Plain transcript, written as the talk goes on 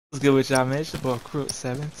What's good with y'all, man? It's your boy Crook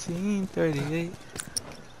 1738.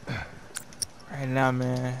 Right now,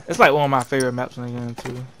 man. It's like one of my favorite maps in the game,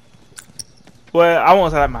 too. Well, I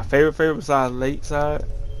won't say like my favorite besides late side.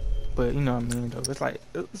 But you know what I mean, though. It's like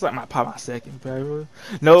my second favorite.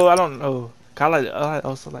 No, I don't know. I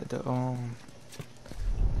also like the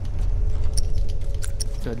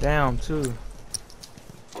down too.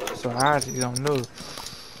 So I actually don't know.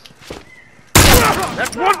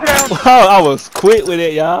 That's one down. Wow, I was quick with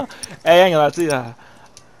it, y'all. Hey, I ain't gonna lie to you.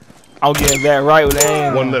 I'm getting that right with the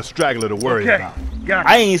aim. One less straggler to worry about. Got it.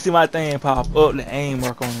 I ain't even see my thing pop up, the aim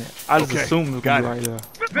work on it. I just assumed it was gonna be right there.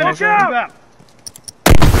 Finish out.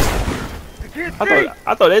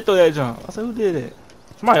 I thought they threw that jump. I said, who did that?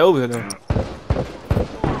 Somebody over here though.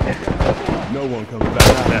 No one comes back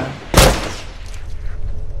to that.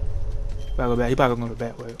 Go back. He probably gonna go the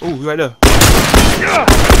back way. Ooh, he right there.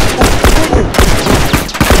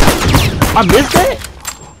 I missed that?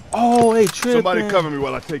 Oh, they tripping. Somebody cover me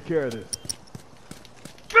while I take care of this.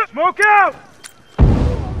 Smoke out.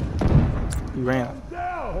 He ran.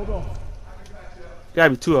 Hold on.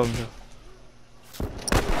 Gotta be two of them though.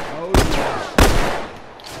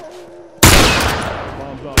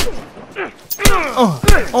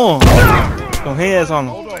 Some hands on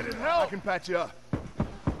him. Hold on. I can patch you up.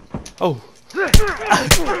 Oh.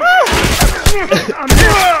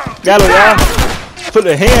 Got him, y'all. Put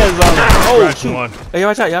the hands on him. Oh, shoot. One. Hey,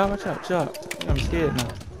 watch out, y'all. Watch out. Watch out. I'm scared now.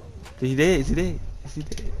 Is he dead? Is he dead? Is he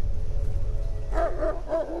dead?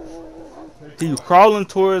 He was crawling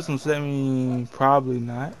towards him, so that means probably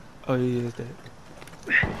not. Oh, he is dead.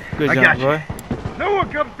 Good job, boy. No one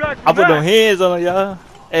comes back. I put them hands on him, y'all.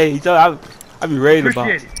 Hey, I be ready to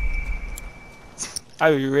box.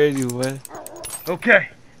 I be ready, boy. Okay,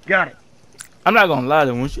 got it. I'm not gonna lie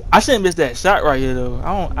to you. I shouldn't miss that shot right here though.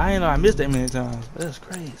 I ain't know I missed that many times. That's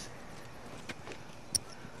crazy.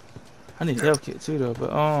 I need a health kit too though,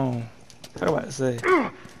 but what I about to say.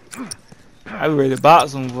 I be ready to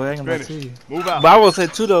box him, boy. I ain't gonna see you. Move out. But I will say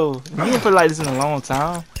too though, you ain't feel like this in a long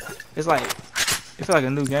time. It's like it feel like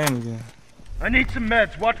a new game again. I need some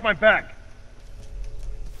meds. Watch my back.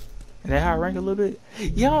 And that high rank a little bit.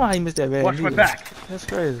 Yeah, I don't know how you missed that bad. Watch my back. That's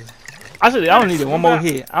crazy. I don't need it. One more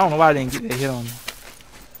hit. I don't know why I didn't get that hit on me.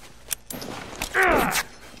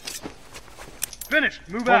 Finish.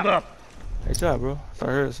 Move out. Hold up. Hey, chill out, bro. I thought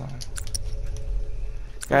I heard something.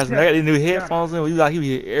 Guys, when I got these new headphones in, you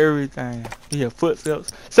hear everything. You hear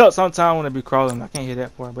footsteps. So sometimes when they be crawling, I can't hear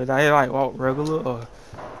that part. But I hear like walk regular or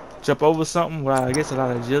jump over something, well, I guess a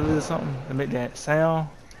lot of agility or something to make that sound.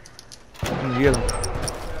 And hear them.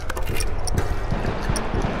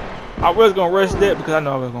 I was gonna rush that because I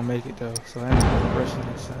know I was gonna make it though, so I ain't gonna rush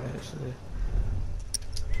that side actually.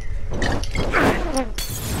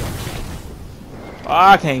 Oh,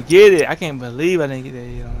 I can't get it. I can't believe I didn't get that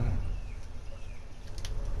hit on him.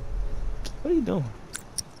 What are you doing?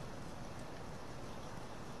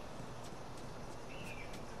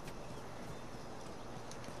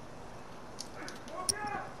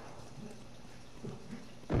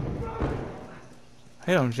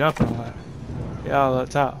 Hey, I'm jumping a lot. Y'all up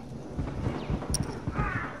top.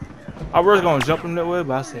 I was gonna jump him that way,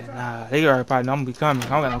 but I said, nah, they already probably know I'm gonna be coming. I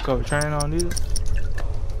don't got no cover training on either.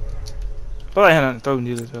 But I had nothing to throw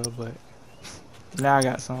neither though, but now I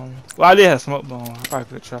got some. Well, I did have smoke bomb. I probably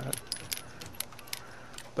could have tried.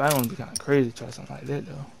 But I don't want to be kind of crazy to try something like that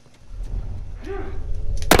though.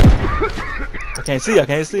 I can't see.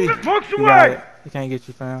 Smoke's You away. got it. He can't get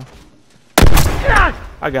you, fam.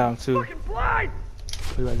 I got him too. Blind.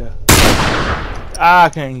 He right there. I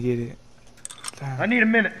can't get it. Damn. I need a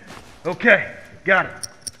minute. Okay, got it.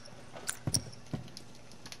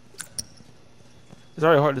 It's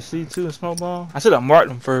already hard to see too in smoke bomb. I should have marked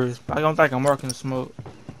them first, but I don't think I'm marking the smoke.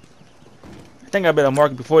 I think I better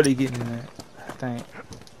mark it before they get in there. I think.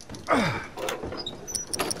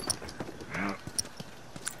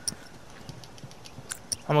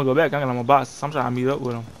 I'm gonna go back. I'm gonna box. I'm trying to meet up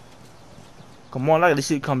with them. Come on, like this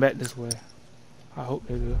shit come back this way. I hope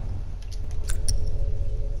they do.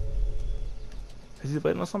 Is he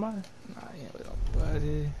waiting on somebody? Nah, he ain't waiting on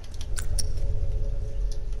nobody.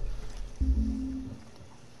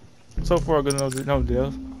 So far, good no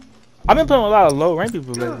deals. I've been playing a lot of low rank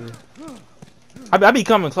people lately. I be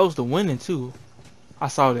coming close to winning too. I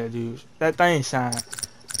saw that dude. That thing shine.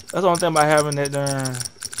 That's the only thing about having that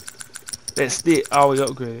that stick always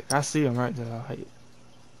upgraded. I see him right there. Like,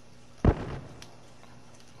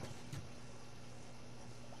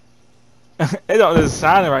 it don't just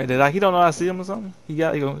shining right there. Like he don't know I see him or something.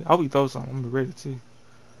 I hope he throws something. I'm gonna be ready too.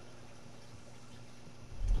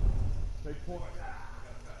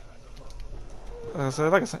 Like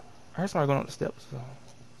I said, I heard somebody going up the steps. So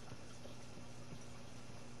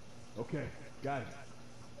Okay, got it.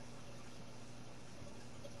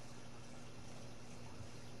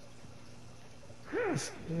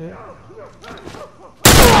 Yeah.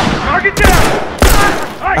 Target down!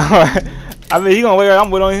 I mean, he gonna wait. I'm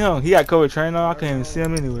waiting on him. He got cover train on. I can't even see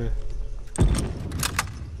him anywhere.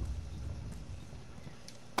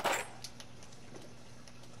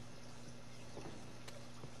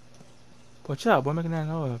 Watch out, boy, making that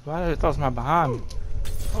noise. But I thought somebody behind me.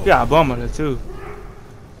 He got a bummer there too.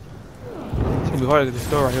 It's gonna be hard to get the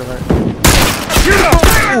store right here, right?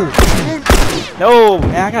 Ooh. No,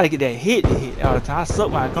 man, I gotta get that hit all the time. I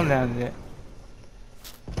suck when I come down to that.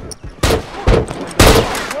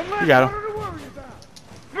 You got him.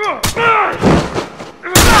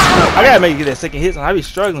 I gotta make you get that second hit. So I be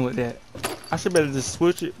struggling with that. I should better just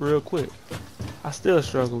switch it real quick. I still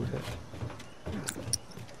struggle with that.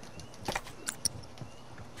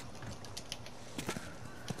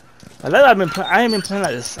 Like that I ain't been playing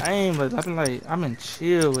like the same, but I've been like I'm in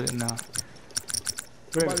chill with it now.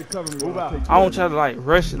 Somebody cover me. Move out. I don't try to like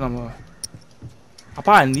rush it no more. I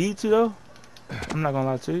probably need to though. I'm not gonna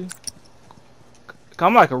lie to you. Cause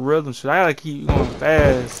I'm like a rhythm shit. I gotta keep going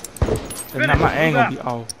fast. And now my aim gonna be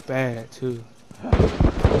off bad too.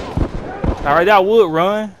 Alright, I would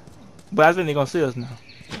run, but I think they gonna see us now.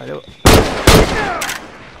 Like,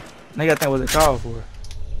 they gotta think what they called for.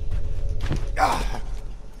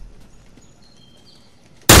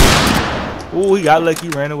 Ooh, he got lucky,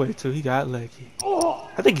 he ran away too. He got lucky.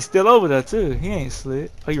 I think he's still over there too. He ain't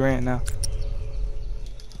slid. Oh, he ran now.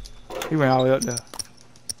 He ran all the way up there.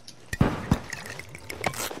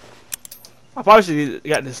 I probably should have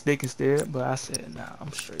got the stick instead, but I said, nah,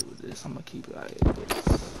 I'm straight with this. I'm gonna keep it like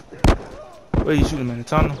this. Where you shoot him in the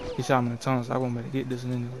tunnel? He shot him in the tunnel, so I won't be able to get this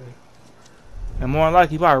one anyway. And more than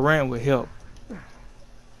likely, he probably ran with help.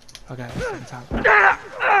 Okay,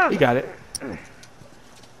 he got it.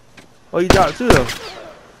 Oh, you dropped too though.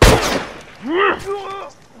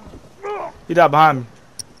 He died behind me.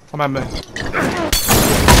 Somebody man.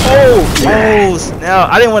 Oh snap!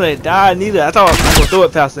 I didn't want to die neither. I thought I was gonna throw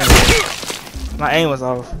it past him. My aim was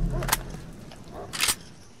off.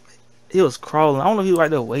 He was crawling. I don't know if he was right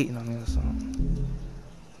there waiting on me or something.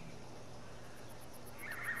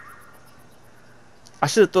 I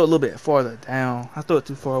should have thrown it a little bit farther down. I threw it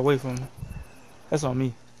too far away from him. That's on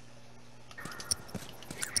me.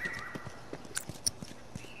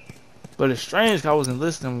 But it's strange 'cause I wasn't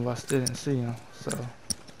listening, but I still didn't see him. So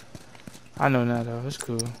I know now though. It's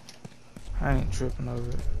cool. I ain't tripping over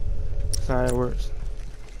it. That's how it works.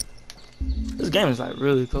 This game is like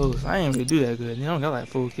really close. I ain't really do that good. You don't got like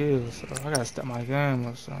full kills, so I gotta step my game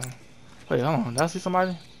up. So wait, hold on. Did I see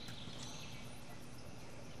somebody?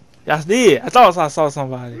 Yes, I did. I thought I saw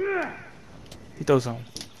somebody. He threw something.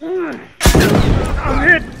 I'm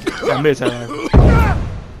hit. Got mid-time.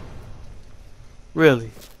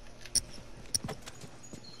 Really?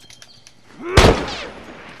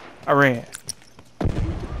 I ran.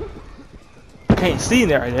 I can't see in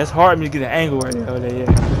there right there. It's hard for me to get an angle right there. Oh, there,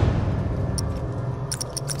 yeah.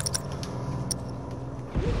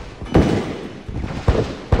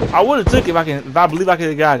 I would have took it if I believe I could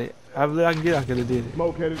have got it. I believe I can get it. I could have did it.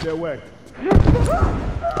 Smoke headed their way.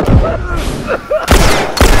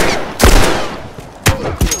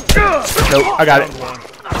 Nope, I got it.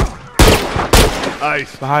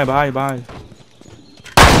 Ice. Behind.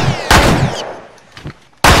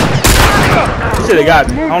 He should have got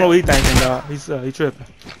me. I don't know what he thinking, dog. He tripping.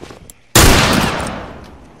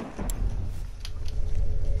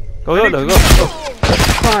 Go ahead, though. Go.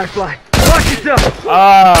 Firefly, watch yourself.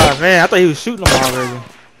 Ah, man, I thought he was shooting them already.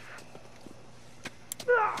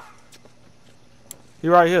 He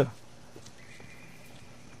right here.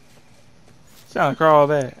 Trying to crawl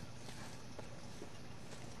back.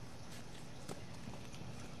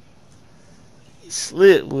 He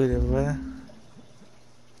slid with it, man.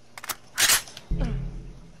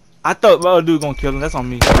 I thought my other dude gonna kill him. That's on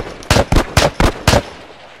me. I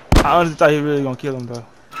honestly thought he really gonna kill him though.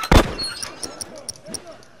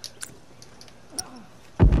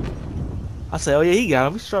 I said, oh yeah, he got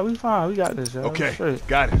him. We straight. We fine. We got this, yo. Okay, Straight.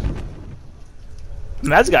 got it. I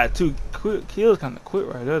mean, I just got 2 quick kills, kind of quick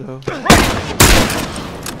right there though.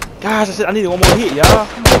 Gosh, I said I needed one more hit, y'all.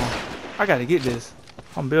 Come on, I gotta get this.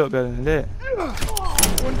 I'm built better than that.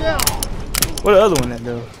 One down. What the other one at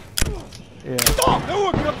though? Yeah. Oh, no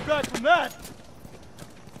one comes back from that.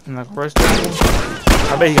 I'm like rush that one.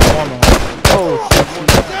 I bet he got one on. Oh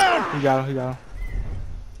shit. He got him.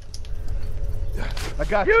 I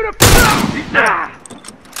got you.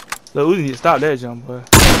 Look, we need to stop that jump, boy.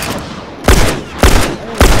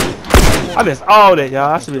 I missed all that, y'all.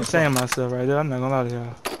 I should be ashamed of myself right there. I'm not gonna lie to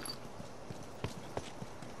y'all.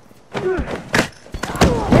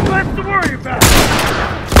 One less to worry about.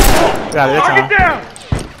 Got it that Target time. down.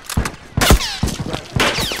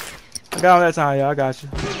 I got him that time, y'all. I got you.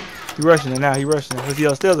 He rushing it now. He rushing it. Was he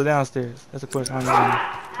upstairs or downstairs? That's the question. I don't know.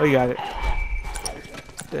 Oh, you got it.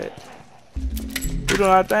 That. We're doing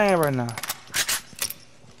our thing right now.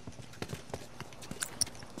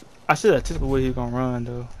 I should have took where he was gonna run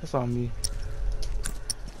though. That's on me.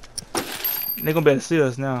 They gonna better see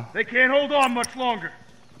us now. They can't hold on much longer.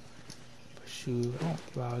 Shoot, I don't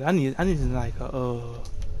give out. I need like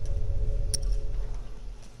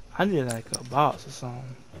I need like a box or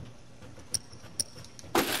something.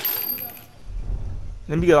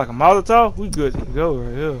 Let me get like a Molotov. We good to go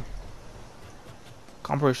right here.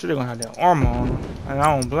 I'm pretty sure they're gonna have that armor on them, and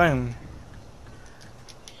I don't blame them.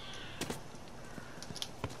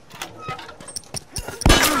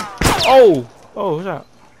 Oh, what's that?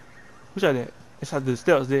 What's that? It's how the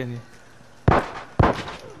steps, didn't it?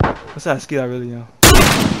 What's that skill I really know?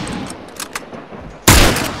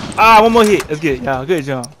 Ah, one more hit. Let's get it, y'all. Good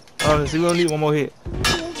job. See, we don't need one more hit.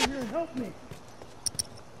 Help me.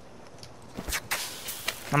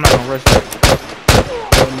 I'm not gonna rush it.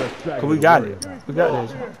 Cause we got it. We got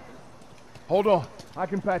that. Hold on. I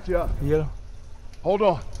can patch you up. Yeah. Hold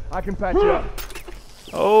on. I can patch you up.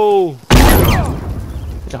 Oh.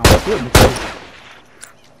 John, good,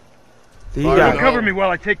 you got it. Cover me while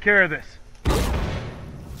I take care of this.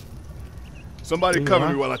 Somebody cover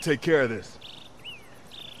me while I take care of this.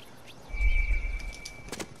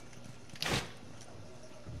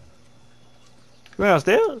 You went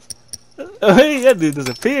upstairs? Oh, hey, that dude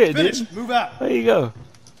disappeared, Finish. didn't he? Move out. There you go.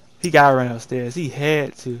 He gotta run upstairs. He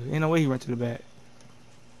had to. Ain't no way he went to the back.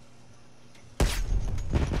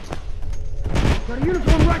 Got a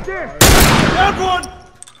uniform right there. Down one.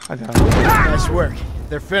 I got him. Nice work.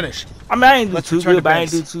 They're finished. I mean, I ain't do Let's too return good, to but I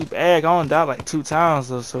ain't do base. too bad. I only died like 2 times,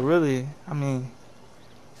 though, so really, I mean,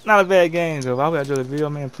 not a bad game, though. If I hope you enjoyed the video,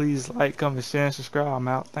 man, please like, comment, share, and subscribe. I'm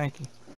out. Thank you.